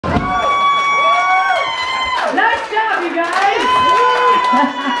you guys.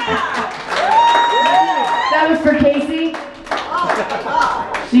 That was for Casey.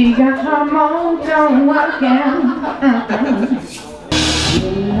 She got her mojo working.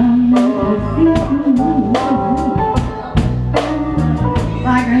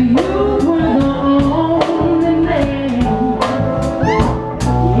 Like you were the only man.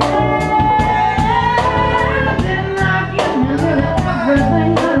 Yeah, didn't I give you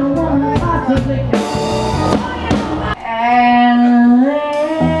everything I want possibly?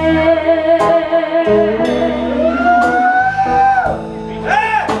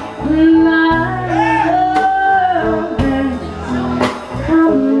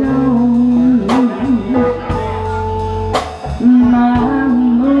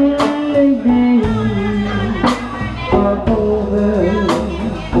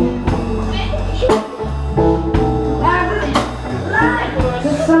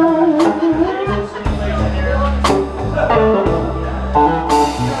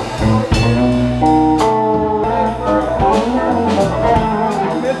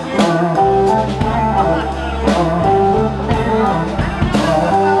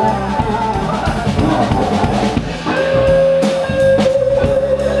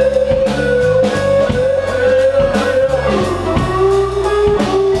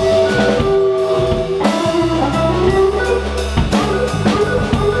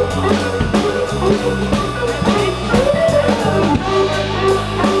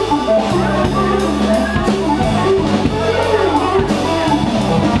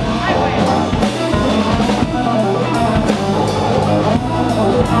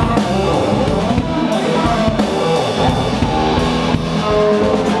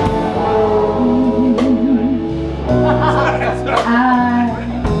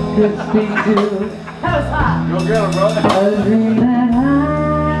 Could speak to that was hot. Go get him, brother. A dream that I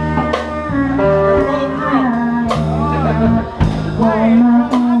on my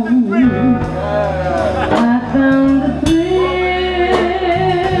own. I found the thrill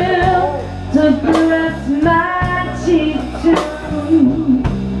to press my cheek to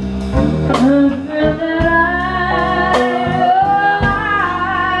a thrill that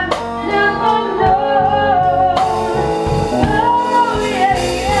I've never known. Oh yeah.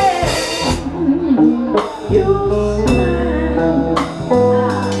 You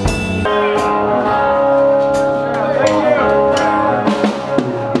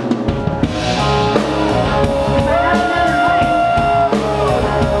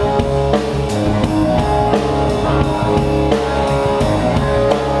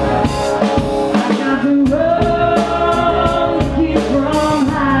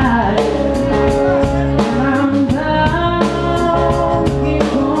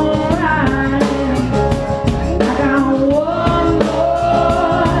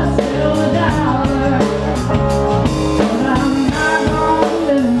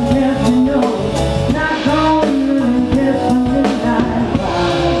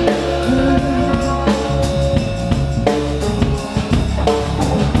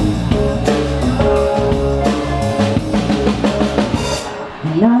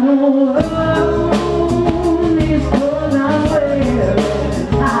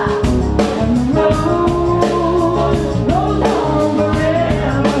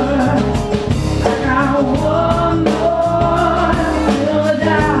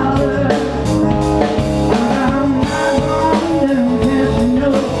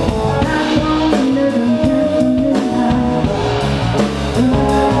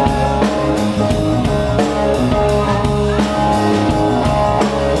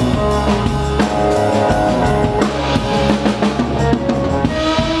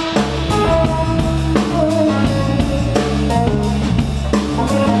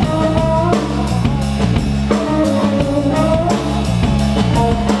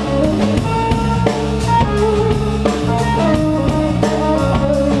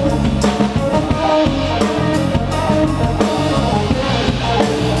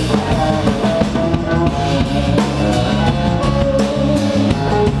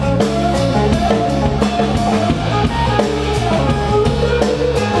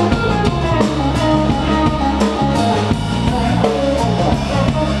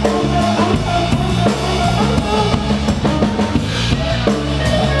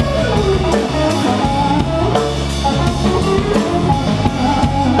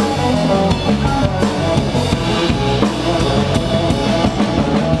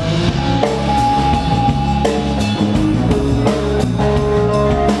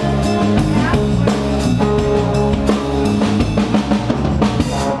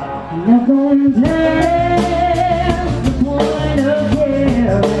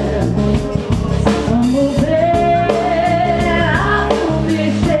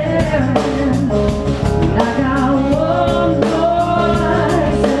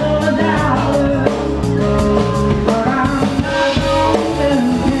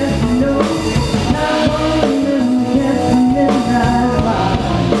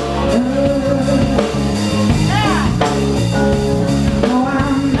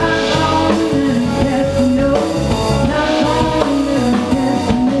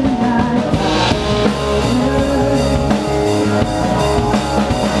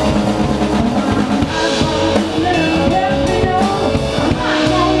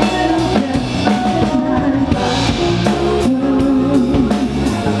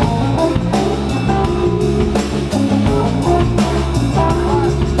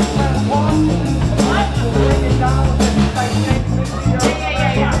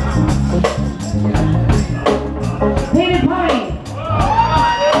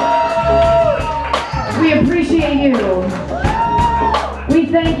you. We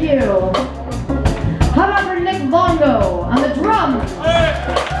thank you. How about for Nick Longo on the drums?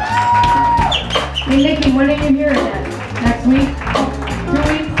 Hey Nicky, when are you here next? Next week? 2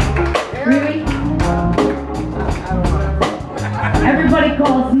 weeks? 3 weeks? Everybody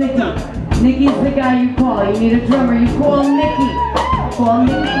calls Nicky. Nicky's the guy you call. You need a drummer, you call Nicky. Call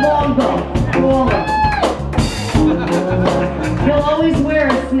Nicky Longo. Call him. He'll always wear a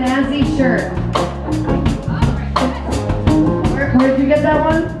snazzy shirt. Where'd you get that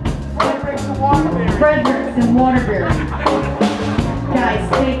one? Fredericks and Waterbury. Guys,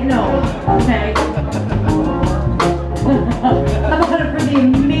 take note, okay? How about it for the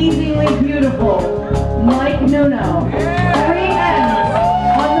amazingly beautiful Mike Nunno? 3 M's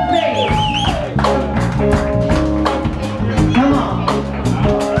on the bass. Come on.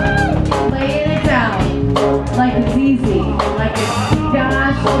 Laying it down like it's easy, like it's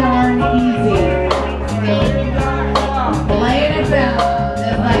gosh darn easy. Laying it down.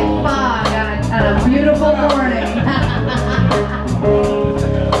 It's like fog on a beautiful morning.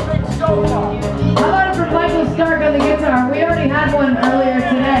 How about it for Michael Stark on the guitar? We already had one earlier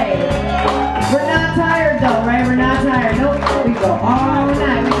today. We're not tired though, right? We're not tired. Nope. We go all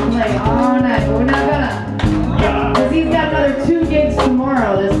night. We can play all night, but we're not gonna. Because he's got another 2 gigs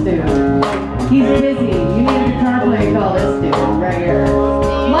tomorrow, this dude. He's busy. You need a guitar player, call this dude right here.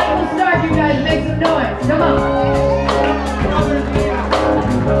 Michael Stark, you guys make some noise. Come on.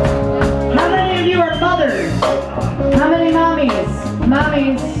 How many of you are mothers? How many mommies?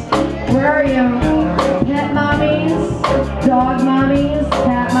 Mommies, where are you? Pet mommies, dog mommies,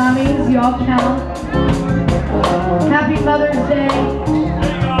 cat mommies, you all count. Happy Mother's Day.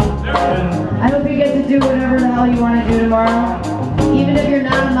 I hope you get to do whatever the hell you want to do tomorrow. Even if you're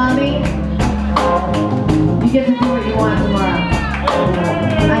not a mommy, you get to do what you want tomorrow.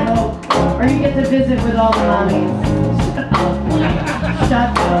 I hope. Or you get to visit with all the mommies. Shut up.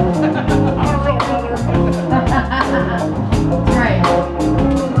 That's right.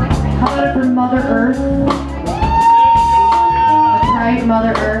 How about it for Mother Earth? That's right,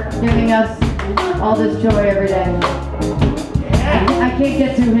 Mother Earth, giving us all this joy every day. I can't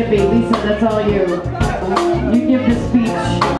get too hippie. Lisa, that's all you. You give the speech.